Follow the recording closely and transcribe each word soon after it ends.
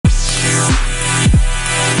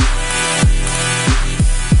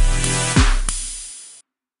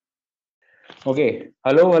Okay,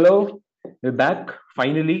 hello. We're back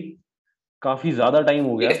finally. काफी ज़्यादा time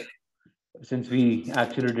हो गया Yeah. since we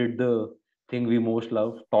actually did the thing we most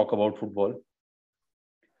love, talk about football.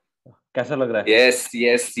 कैसा लग रहा है?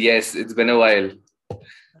 Yes. It's been a while.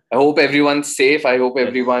 I hope everyone's safe. I hope Yes,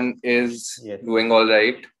 everyone is yes, doing all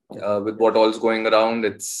right yes. with what all's going around.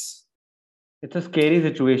 It's a scary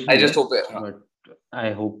situation, I just yes, hope. but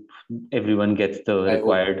I hope everyone gets the I hope.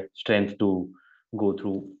 required strength to go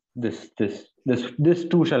through this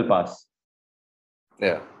too shall pass.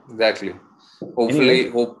 Yeah, exactly. Anyway, Hopefully,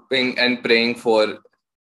 hoping and praying for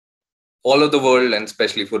all of the world and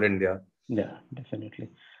especially for India. yeah, definitely.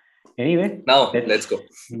 Anyway, Now, let's let's go.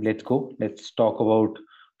 let's go. Let's talk about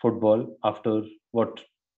football after what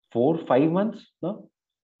 4 5 months, no?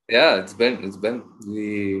 Yeah, it's been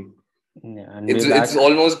we. Yeah, and It's we're it's back.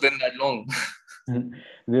 almost been that long.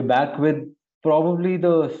 We're back with probably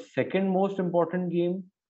the second most important game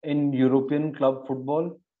in European club football.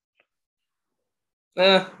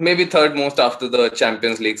 Maybe third most after the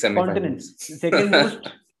Champions League Continent. semi-finals.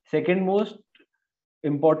 Second most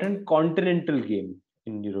important continental game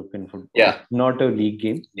in European football. Yeah. It's not a league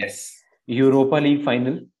game. Yes. Europa league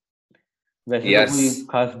final वैसे तो कोई Yes.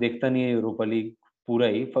 खास देखता नहीं है Europa league पूरा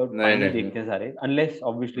ही पर No, final no, no. देखते हैं सारे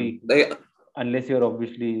They, unless you're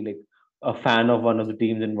obviously like a fan of one of the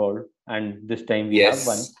teams involved, and this time we have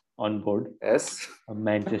one yes. on board, Yes. a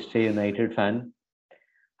Manchester United fan.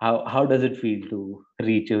 How does it feel to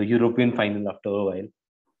reach a European final after a while?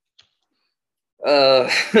 Uh,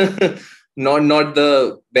 not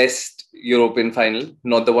the best European final,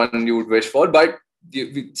 not the one you would wish for, but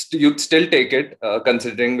you'd still take it,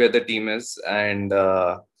 considering where the team is, and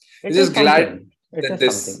It is just glad something. It that is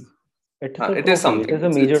this something. It is a it is trophy. It something. is a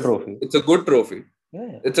major trophy. It's a good trophy.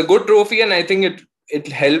 Yeah, It's a good trophy, and I think it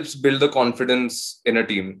helps build the confidence in a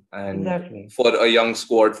team and exactly. for a young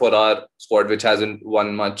squad, for our squad which hasn't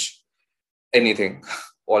won much anything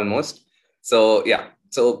almost. So yeah,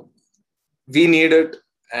 so we need it,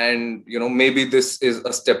 and maybe this is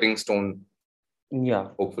a stepping stone. Yeah,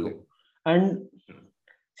 Hopefully, true. And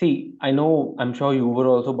see, I'm sure you were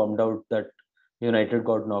also bummed out that United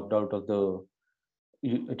got knocked out of the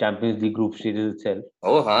Champions League group stages itself.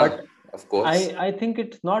 oh huh, But of course. I think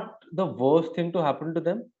it's not the worst thing to happen to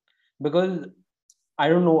them because I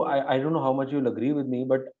don't know how much you'll agree with me,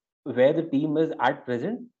 but where the team is at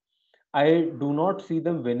present, I do not see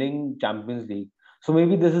them winning Champions League. So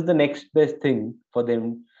maybe this is the next best thing for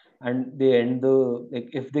them, and they end the like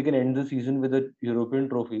if they can end the season with a European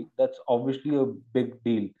trophy, that's obviously a big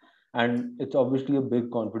deal, and it's obviously a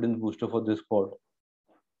big confidence booster for this squad.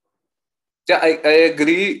 Yeah, I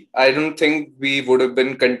agree. I don't think we would have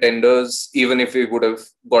been contenders even if we would have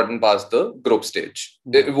gotten past the group stage.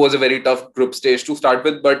 It Yeah, was a very tough group stage to start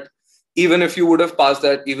with, but even if you would have passed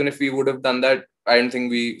that, even if we would have done that, I don't think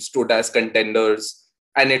we stood as contenders,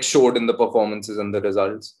 and it showed in the performances and the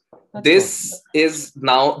results. that's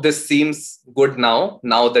true. This seems good now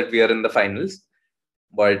that we are in the finals,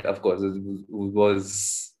 but of course, it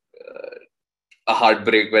was a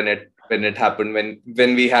heartbreak when it happened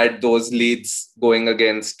when we had those leads going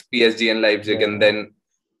against PSG and Leipzig and Yeah, then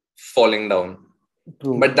falling down. But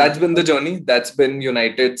true. that's been the journey. That's been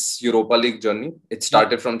United's Europa League journey. It Yeah.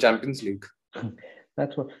 started from Champions League.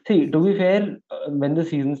 That's what. See, to be fair, when the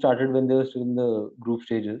season started, when they were still in the group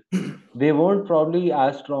stages, they weren't probably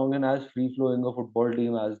as strong and as free flowing a football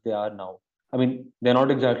team as they are now. I mean, they're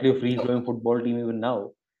not exactly a free flowing football team even now,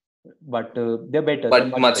 but they're better. They're But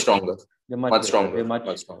much much better. stronger. They're much Much better. stronger.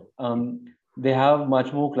 Much stronger. They have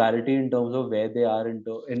much more clarity in terms of where they are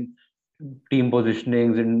in team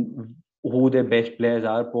positionings and who their best players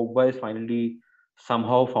are. Pogba has finally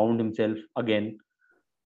somehow found himself again,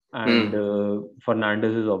 and Hmm.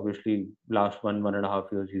 Fernandez is obviously last 1.5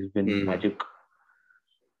 years he's been Hmm. magic,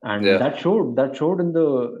 and Yeah. that showed in the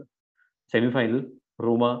semi-final.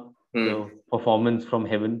 Roma, Hmm. the performance from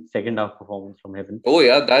heaven, second half performance from heaven. Oh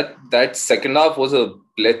yeah, that second half was a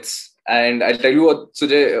blitz. And I'll tell you what,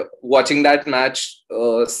 Sujay, watching that match,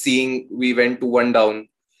 seeing we went 2-1 down,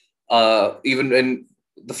 even when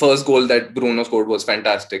the first goal that Bruno scored was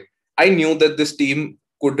fantastic. I knew that this team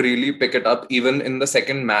could really pick it up even in the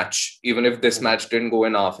second match, even if this Yeah, match didn't go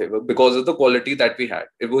in our favor because of the quality that we had.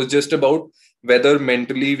 It was just about whether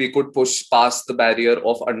mentally we could push past the barrier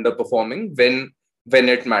of underperforming when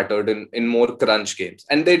it mattered in more crunch games.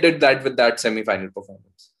 And they did that with that semi-final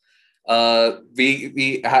performance.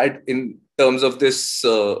 We had in terms of this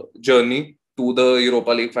journey to the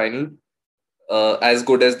Europa League final, as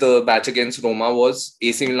good as the match against Roma was,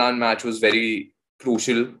 AC Milan match was very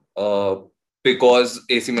crucial because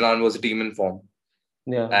AC Milan was a team in form,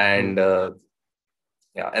 yeah, and true.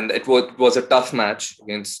 Yeah, and it was a tough match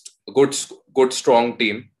against a good strong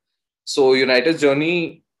team. So United's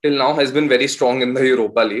journey till now has been very strong in the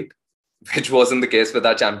Europa League, which wasn't the case with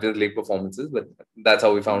our Champions League performances, but that's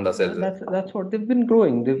how we found ourselves there. That's what they've been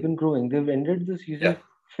growing. They've been growing. They've ended the season Yeah.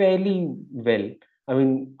 fairly well. I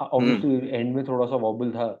mean, Hmm. obviously end में थोड़ा सा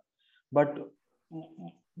wobble था, but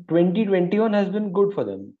 2021 has been good for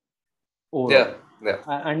them Yeah. overall,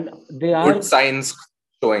 Yeah. and they are Good signs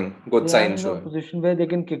showing. Good they are signs in a showing. position where they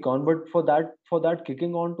can kick on. But for that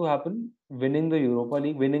kicking on to happen, winning the Europa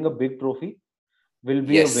League, winning a big trophy will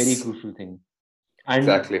be a very Yes. crucial thing. And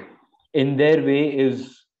Exactly. in their way is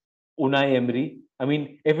Unai Emery. I mean,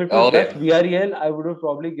 if it was Oh just yeah. Villarreal, I would have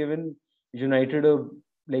probably given United a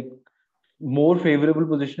like more favorable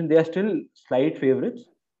position. They are still slight favorites,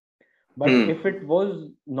 but Hmm. if it was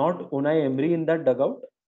not Unai Emery in that dugout,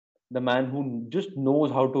 the man who just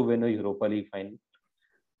knows how to win a Europa League final,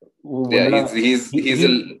 Yeah. Wanda, He's a he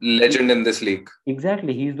legend in this league.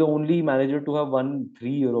 exactly he's the only manager to have won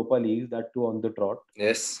 3 Europa Leagues, that too on the trot.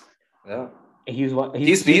 Yes. Yeah. He's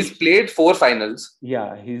He's played played 4 finals. yeah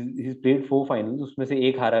he's played 4 finals. उसमें से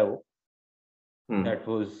एक हारा है वो. Hmm. That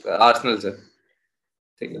was Arsenal से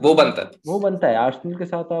ठीक है वो बनता है. वो बनता है आर्सेनल के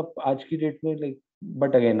साथ आप आज की डेट में लाइक.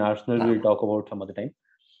 बट अगेन आर्सेनल हाँ, will talk about some other time.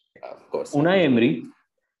 of course. Unai Emery,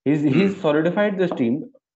 he's Hmm. solidified this team.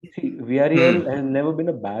 See, VREL Hmm. has never been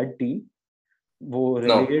a bad team. वो No.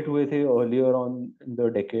 relegate हुए थे earlier on in the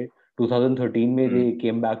decade. 2013 में they Hmm.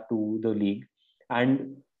 came back to the league, and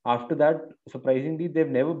after that, surprisingly,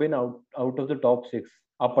 they've never been out of the top six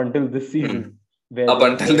up until this Hmm. season, where Up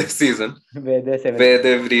until this season, where they're seventh. where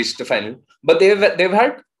they've reached the final, but they've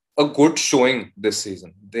had a good showing this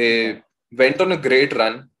season. Yeah, They went on a great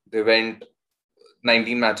run. They went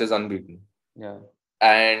 19 matches unbeaten, yeah,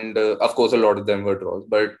 and of course, a lot of them were draws.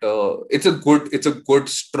 But it's a good,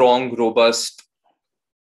 strong, robust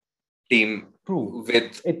team true.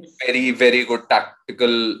 with It's very, very good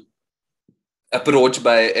tactical approach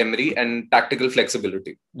by Emery and tactical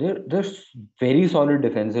flexibility. they're very solid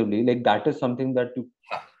defensively. Like that is something that you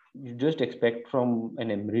just expect from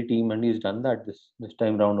an Emery team, and he's done that this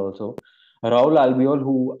time round also. Raul Albiol,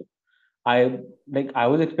 who I I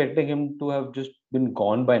was expecting him to have just been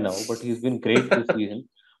gone by now, but he's been great this season.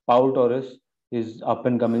 Pau Torres is up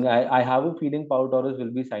and coming. I have a feeling Pau Torres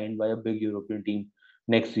will be signed by a big European team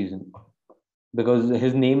next season, because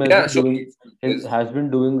his name has Yeah, been sure.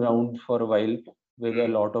 doing rounds for a while with a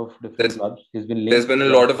Mm. lot of different There's clubs. He's been there's linked been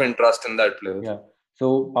with a a lot. lot of interest in that player. Yeah. So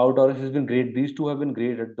Pau Torres has been great. These two have been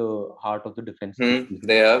great at the heart of the defense this Hmm. season,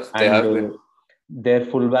 They and have been. their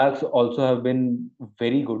fullbacks also have been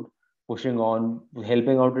very good, pushing on,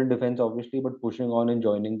 helping out in defense obviously, but pushing on and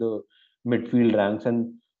joining the midfield ranks, and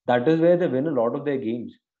that is where they win a lot of their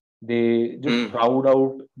games. They just Hmm. crowd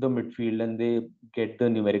out the midfield and they get the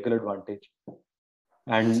numerical advantage.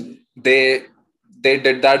 And They they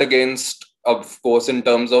did that against, of course, in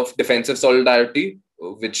terms of defensive solidarity,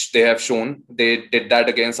 which they have shown. They did that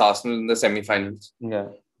against Arsenal in the semi-finals. yeah,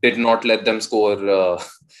 Did not let them score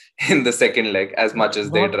in the second leg as much as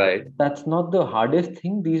they not tried. that's not the hardest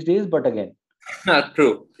thing these days, but again,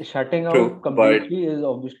 True, shutting out true, but completely is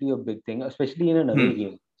obviously a big thing, especially in an away hmm,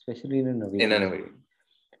 game. Especially in an away in game. a way.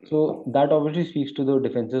 So that obviously speaks to the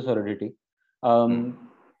defensive solidity. Hmm.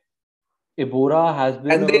 Ibora has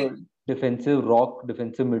been And they a defensive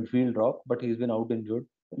midfield rock, but he's been out injured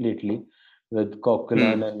lately with hmm,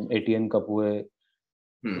 Coquelin and Etienne Capoue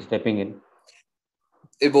hmm. stepping in.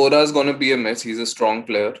 Ibora is going to be a miss. He's a strong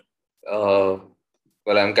player. Uh,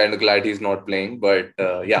 well, I'm kind of glad he's not playing, but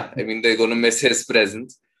yeah, I mean they're going to miss his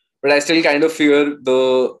presence. But I still kind of fear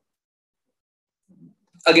the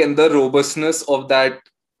robustness of that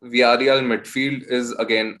Villarreal midfield is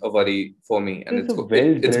again a worry for me, and It's a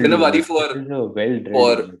it's been well-drilled a worry unit. It is a well-drilled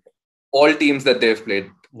for unit. all teams that they've played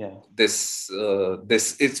Yeah. this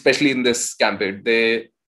especially in this campaign. They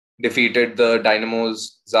defeated the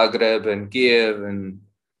Dynamos Zagreb and Kiev, and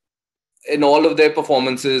in all of their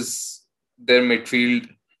performances, their midfield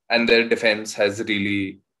and their defense has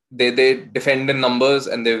really they defend in numbers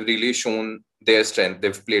and they've really shown their strength.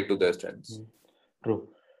 They've played to their strengths. Mm, true.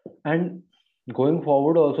 And going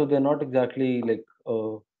forward, also they're not exactly like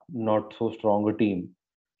a not so strong a team.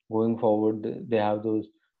 Going forward, they have those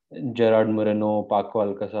Gerard Moreno, Paco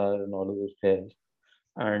Alcázar, and all of those players.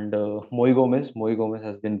 And Moi Gomez. Moi Gomez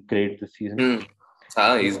has been great this season.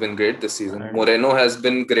 Hmm. He's So, been great this season. and Moreno has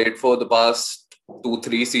been great for the past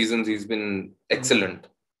 2-3 seasons. He's been mm, excellent.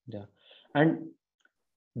 yeah, and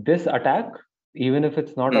this attack, even if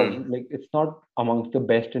it's not Hmm. like it's not amongst the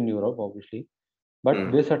best in Europe, obviously, but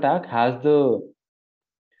Hmm. this attack has the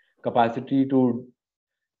capacity to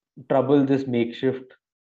trouble this makeshift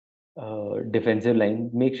defensive line.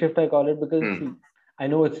 Makeshift, I call it, because Hmm. see, I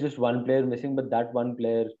know it's just one player missing, but that one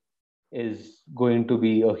player is going to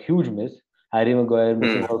be a huge miss. Harry Maguire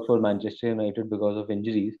missing Hmm. out for Manchester United because of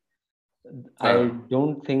injuries. Uh, I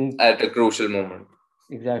don't think at a crucial moment.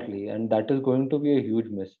 exactly, and that is going to be a huge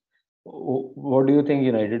miss. What do you think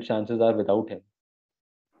United chances are without him?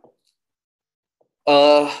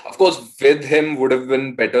 Of course, with him would have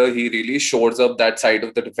been better. He really shores up that side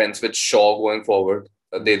of the defense with Shaw going forward.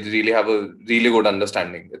 They Hmm. really have a really good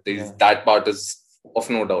understanding. Yeah. That part is of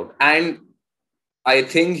no doubt. And I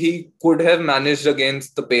think he could have managed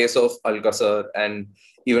against the pace of Alcazar and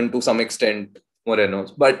even to some extent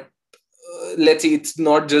Moreno's. But let's see, it's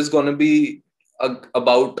not just going to be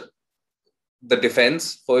about the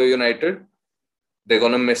defense for United. They're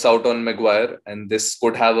going to miss out on Maguire, and this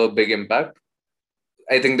could have a big impact.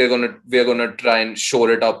 I think we're gonna try and shore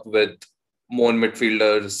it up with more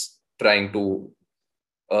midfielders trying to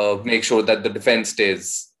make sure that the defense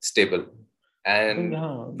stays stable, I think, and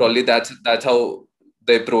yeah, probably that's how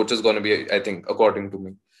the approach is going to be. I think, according to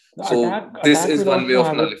me. the So this attack is will one way also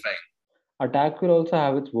of have its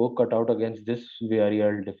nullifying. work cut out against this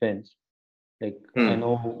Villarreal defense. Like, I Hmm.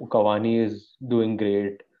 know Cavani is doing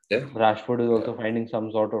great. Yeah. Rashford is Yeah. also finding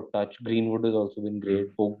some sort of touch. Greenwood has also been Hmm.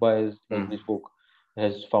 great. Pogba is, like Hmm. we spoke,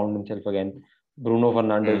 has found himself again. Bruno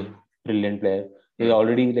Fernandes, Hmm. brilliant player. He Hmm.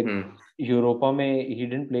 already, like, Hmm. Europa mein, he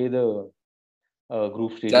didn't play the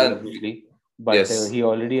group stages, That, obviously, but yes. he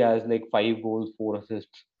already has like 5 goals, 4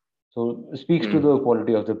 assists. So speaks to Hmm. the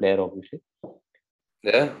quality of the player, obviously.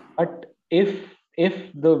 Yeah. But if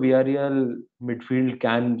the Villarreal midfield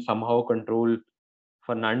can somehow control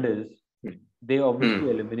Fernandes, Hmm. they Hmm. obviously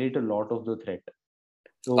eliminate a lot of the threat.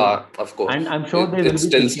 So, Of and course, I'm sure they it will be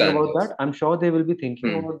still thinking stands. about that. I'm sure they will be thinking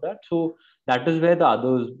Hmm. about that. So that is where the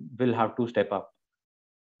others will have to step up.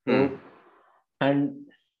 Hmm. So, and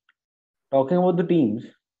talking about the teams,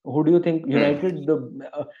 who do you think Hmm. United?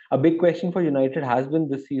 A big question for United has been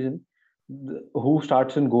this season: who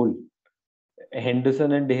starts in goal?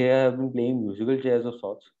 Henderson and De Gea have been playing musical chairs of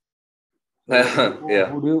sorts. So Yeah.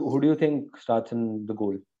 who do you think starts in the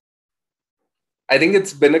goal? I think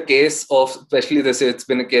it's been a case of, especially this year, it's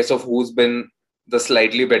been a case of who's been the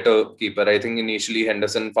slightly better keeper. I think initially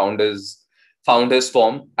Henderson found his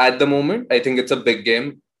form. At the moment, I think it's a big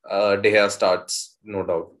game. De Gea starts, Yeah, no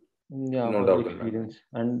for his doubt in my mind. experience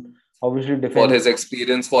and obviously For defense. his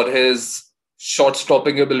experience, for his shot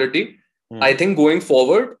stopping ability, I Hmm. think going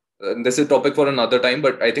forward, this is a topic for another time.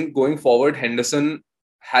 But I think going forward, Henderson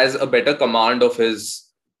has a better command of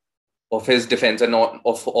his defense and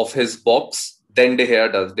of his box than De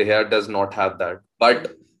Gea does. De Gea does not have that.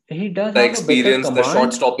 But He does the have a better experience, the shot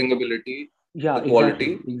command. stopping ability, Yeah, the exactly,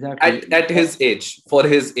 quality exactly. at his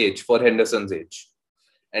age, for Henderson's age,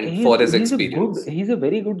 and He's for his experience. he's a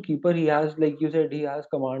very good keeper. He has, like you said, he has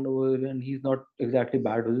command over, and he's not exactly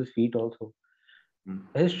bad with his feet also. Mm.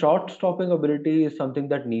 His shot stopping ability is something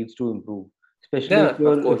that needs to improve, especially Yeah, of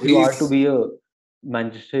course. if you are to be a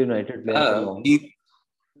Manchester United player for long. He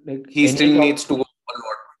Like he still needs to go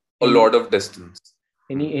a any lot of distance.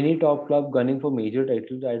 Mm. any top club gunning for major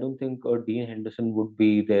titles, I don't think Dean Henderson would be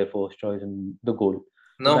their first choice in the goal.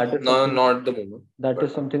 So No, no, not the moment. But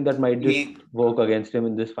that might just he work against him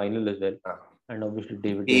in this final as well. uh, And obviously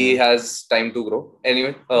David De he Gea. has time to grow.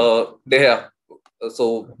 Anyway, De Gea. So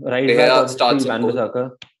Right De back, Gea obviously starts in Van goal. Bissaka.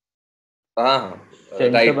 Ah,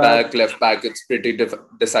 Centre right back, back, left back, it's pretty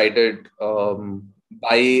decided.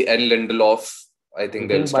 Bai and Lindelof, I you think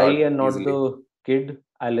they'll think Bai start and not easily. the kid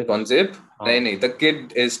Alex? Tuanzebe? No, Ah. no, the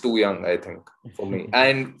kid is too young, I think, for me.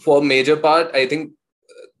 And for major part, I think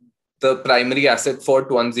the primary asset for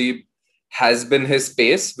Tuanzebe has been his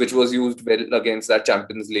pace, which was used well against that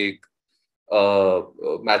Champions League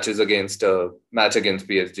match against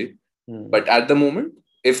PSG. Hmm. But at the moment,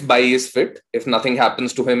 if Bai is fit, if nothing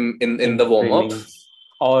happens to him in the In warm up, training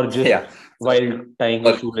or just yeah. So while tying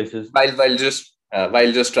his or shoelaces.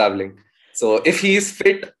 while just traveling. So if he is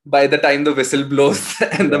fit by the time the whistle blows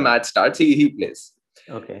and the Yeah. match starts, he plays.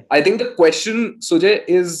 Okay. I think the question, Sujay,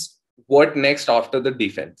 is what next after the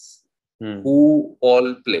defense? Hmm. Who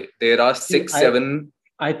all play? There are See, six, seven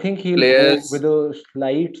I think he'll go players. with a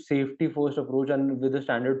slight safety first approach and with a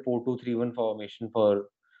standard 4-2-3-1 formation for.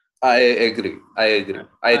 I agree. I agree.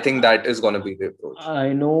 I I, think that is going to be the approach.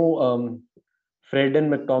 I know Fred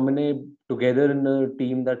and McTominay together in a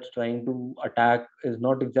team that's trying to attack is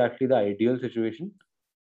not exactly the ideal situation,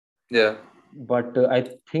 Yeah. but I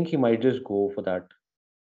think he might just go for that.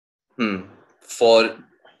 Hmm. For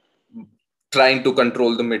trying to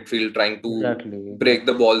control the midfield, trying to Exactly, break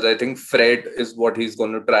the exactly. balls. I think Fred is what he's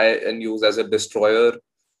going to try and use as a destroyer.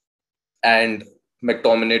 And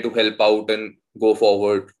McTominay to help out and go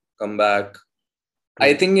forward, come back.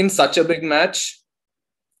 I True. think in such a big match,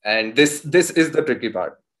 and this is the tricky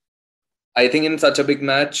part. I think in such a big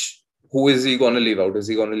match, who is he going to leave out? Is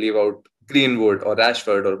he going to leave out Greenwood or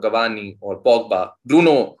Rashford or Cavani or Pogba?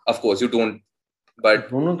 Bruno, of course, you don't. But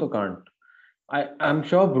Bruno to can't. uh, I'm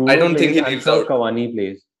sure I Bruno don't think plays. he I'm leaves sure out. Cavani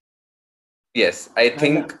plays, Yes, I and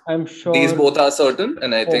think I'm these sure both are certain,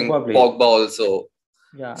 and I think Pogba plays. Pogba also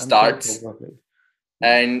Yeah, I'm sure starts. Pogba plays.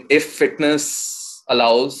 And if fitness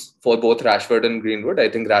allows for both Rashford and Greenwood, I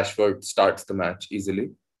think Rashford starts the match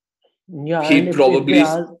easily. Yeah, He and probably,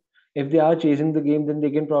 if they are chasing the game, then they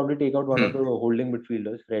can probably take out one of the hmm, holding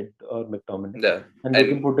midfielders, Fred or McTominay, yeah, and they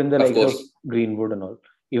can and put in the of likes of course, Greenwood and all.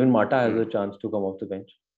 Even Mata has hmm, a chance to come off the bench.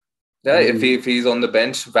 yeah. If he's on the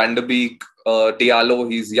bench, Van der Beek, Diallo,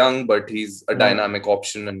 he's young, but he's a Not dynamic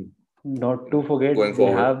option and not to forget, going they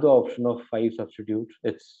forward. have the option of five substitutes.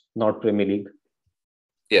 It's not Premier League.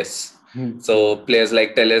 Yes. So So players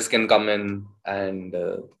like Telles can come in and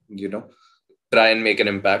try and make an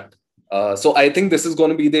impact. So I think this is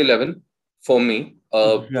going to be the 11 for me.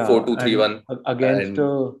 yeah, Four two three and one, against and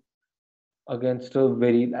a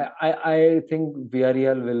very, I think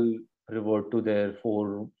Villarreal will revert to their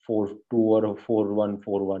 4-4-2 or a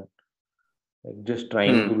 4-1-4-1. Like just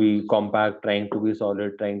trying to hmm, be compact, trying to be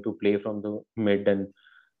solid, trying to play from the mid, and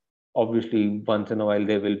obviously once in a while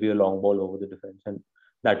there will be a long ball over the defense, and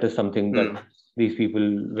that is something that hmm, these people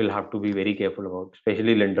will have to be very careful about,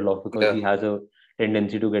 especially Lindelof because yeah, he has a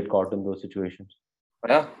tendency to get caught in those situations.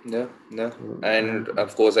 yeah. And And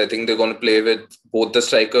of course, I think they're going to play with both the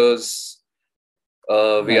strikers.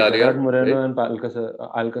 yeah, Gerard Villarreal, right? Moreno and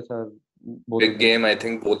Alcazar, both of Big them. game. I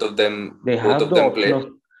think They both have of the them option play. of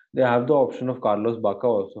they have the option of Carlos Bacca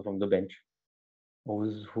also from the bench,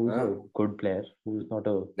 who's Yeah, a good player, who's not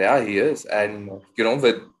a yeah, he is. And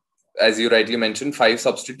with as you rightly mentioned, five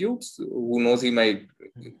substitutes. Who knows? He might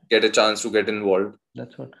get a chance to get involved.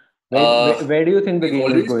 that's what. Uh, Where do you think the we've game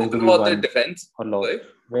is already going to spoken be about their won defense, or lost? right?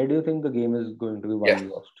 Where do you think the game is going to be won Yeah,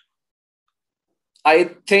 or lost?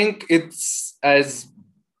 I think it's as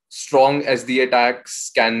strong as the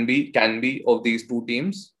attacks can be of these two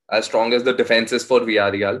teams. As strong as the defense is for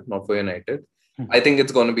Villarreal, not for United. I think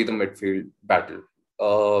it's going to be the midfield battle.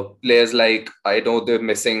 Players like I know they're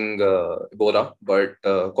missing Bora, but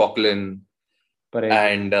Coquelin Parejo,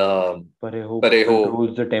 and Parejo Parejo.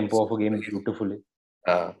 controls the tempo of a game beautifully.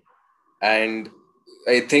 Uh, and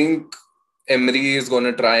I think Emery is going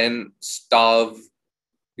to try and starve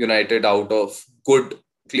United out of good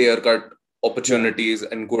clear cut Yeah, opportunities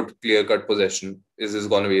and good clear cut possession. Is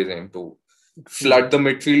going to be his aim to true. flood the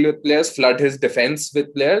midfield with players, flood his defense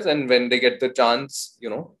with players, and when they get the chance,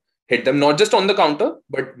 hit them not just on the counter,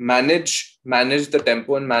 but manage the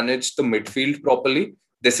tempo and manage the midfield properly.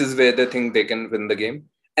 This is where they think they can win the game,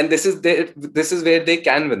 and this is where they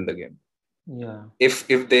can win the game Yeah. if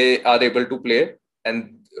they are able to play.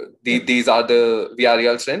 And If these are the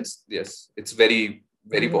Villarreal strengths. Yes, it's very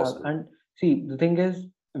very Yeah, possible. and see, the thing is,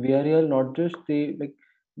 Villarreal not just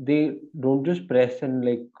they don't just press and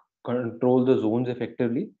like control the zones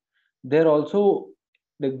effectively. They're also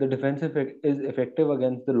like the defense is effective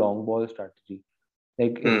against the long ball strategy.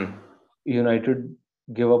 Like if Hmm. United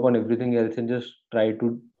give up on everything else and just try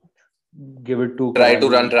to give it to Try to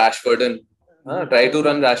run Cavani, Rashford in. just Try try to to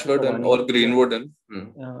run run it to Rashford in Cavani. or Yeah. Greenwood in. Hmm.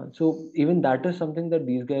 So even that is something that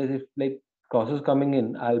these guys, if like crosses coming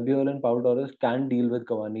in, Albiol and Pau Torres can deal with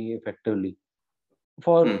Cavani effectively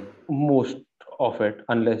for Hmm. most of it,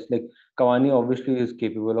 unless like Cavani obviously is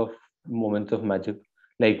capable of moments of magic,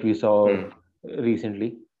 like we saw Hmm.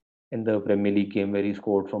 recently in the Premier League game where he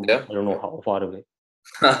scored from Yeah. I don't know how far away.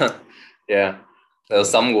 Yeah. There was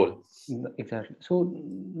So some goal. exactly. So,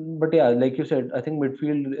 but yeah, like you said, I think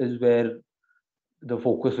midfield is where the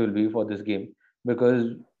focus will be for this game because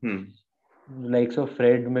Hmm. likes of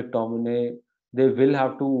Fred, McTominay, they will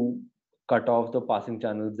have to cut off the passing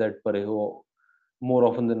channels that Parejo more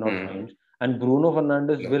often than not Hmm. finds. And Bruno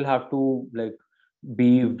Fernandes Yeah. will have to like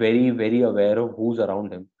be very, very aware of who's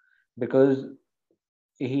around him because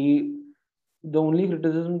he the only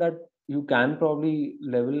criticism that you can probably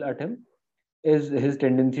level at him is his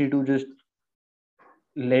tendency to just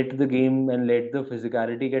let the game and let the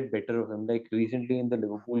physicality get better of him. Like recently in the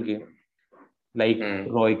Liverpool game, like Hmm.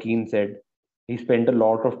 Roy Keane said, he spent a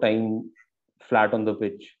lot of time flat on the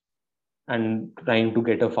pitch and trying to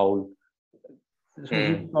get a foul. So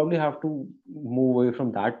he Hmm. probably have to move away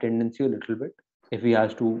from that tendency a little bit if he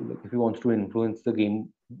has to, like, if he wants to influence the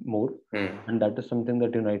game more. Hmm. And that is something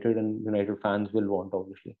that United and United fans will want,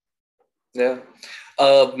 obviously. Yeah.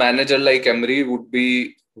 A manager like Emery would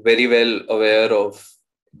be very well aware of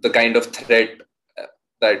the kind of threat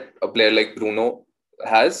that a player like Bruno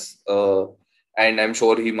has. And I'm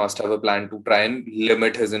sure he must have a plan to try and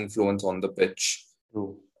limit his influence on the pitch.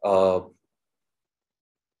 True. Uh,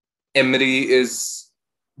 Emery is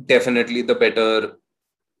definitely the better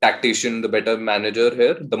tactician, the better manager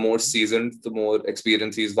here, the more seasoned, the more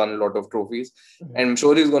experience. He's won a lot of trophies. And I'm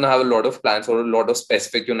sure he's going to have a lot of plans for a lot of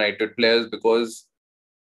specific United players because,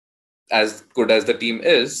 as good as the team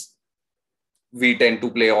is, we tend to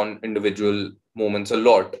play on individual moments a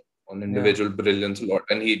lot, on Yeah. individual brilliance a lot.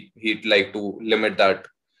 And he'd like to limit that.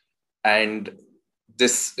 And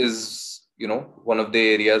this is, one of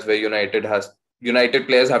the areas where United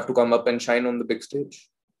players have to come up and shine on the big stage.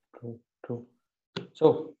 True. True.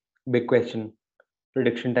 So, big question.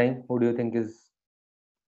 Prediction time. Who do you think is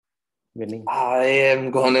winning? I am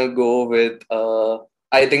gonna go with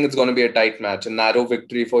I think it's gonna be a tight match, a narrow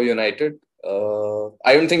victory for United.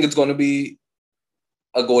 I don't think it's gonna be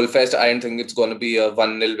a goal fest. I don't think it's gonna be a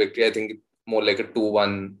 1-0 victory. I think more like a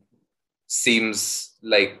 2-1 seems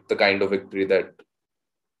like the kind of victory that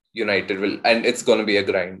United will, and it's gonna be a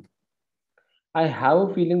grind. I have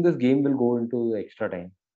a feeling this game will go into extra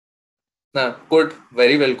time Nah, could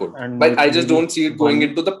very well could, and but might I just maybe don't see it going one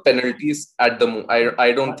into the penalties at the moment.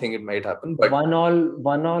 I don't one think it might happen, but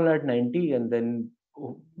 1-1 at 90, and then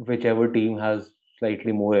whichever team has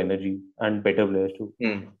slightly more energy and better players too.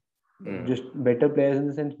 hmm, hmm, Just better players in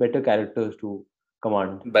the sense, better characters to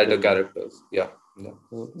command the better game. characters. Yeah, yeah.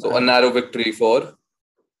 So, So a narrow victory for.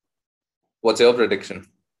 What's your prediction?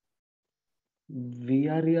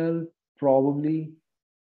 Villarreal probably,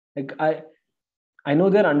 like I know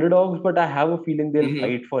they're underdogs, but I have a feeling they'll Hmm.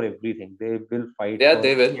 fight for everything. They will fight Yeah, for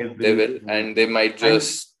they will, every single and thing. And they might I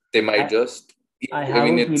just. I I have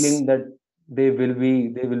mean, a it's feeling that they will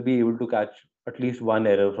be able to catch at least one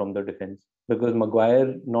error from the defense, because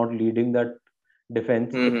Maguire not leading that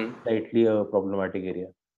defense is mhm. slightly a problematic area.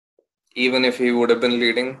 Even if he would have been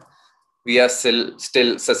leading, we are still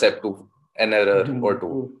susceptible to an error or two True,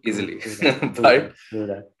 true, easily. true that, true that, but true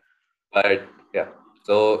that. but yeah.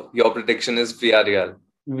 So your prediction is Villarreal.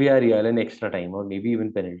 Villarreal in extra time or maybe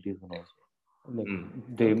even penalties and also. Like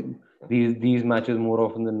they Okay. these matches more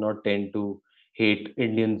often than not tend to hate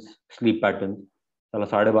Indians sleep patterns. साला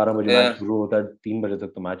 12:30 बजे match Yeah. शुरू होता है, 3 बजे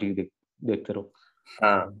तक तो match ही देखते रहो.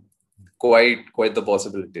 Uh, quite the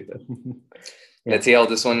possibility there. Yeah. Let's see how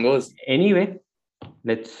this one goes. Anyway,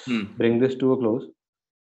 let's Hmm. bring this to a close.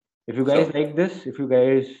 If you guys Sure. like this, if you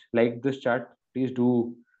guys like this chat, please do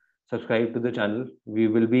subscribe to the channel.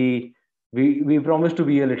 We promise to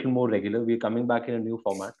be a little more regular. We're coming back in a new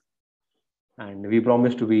format, and we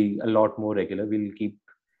promise to be a lot more regular. We'll keep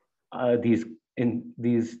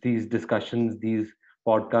these discussions, these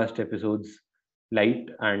podcast episodes light,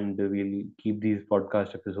 and we'll keep these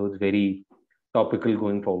podcast episodes very topical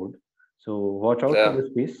going forward. So watch out for Yeah. this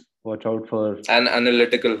space. Watch out for And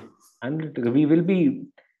analytical. and we will be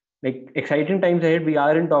like exciting times ahead. We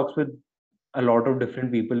are in talks with a lot of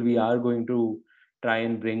different people. We are going to try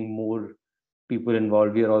and bring more people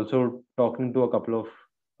involved. We are also talking to a couple of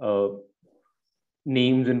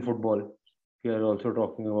names in football. We are also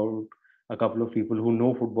talking about a couple of people who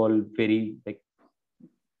know football very like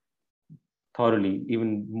thoroughly,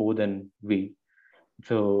 even more than we.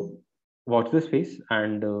 So watch this space,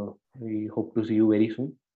 and we hope to see you very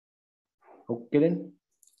soon. Okay then.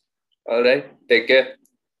 All right. Take care.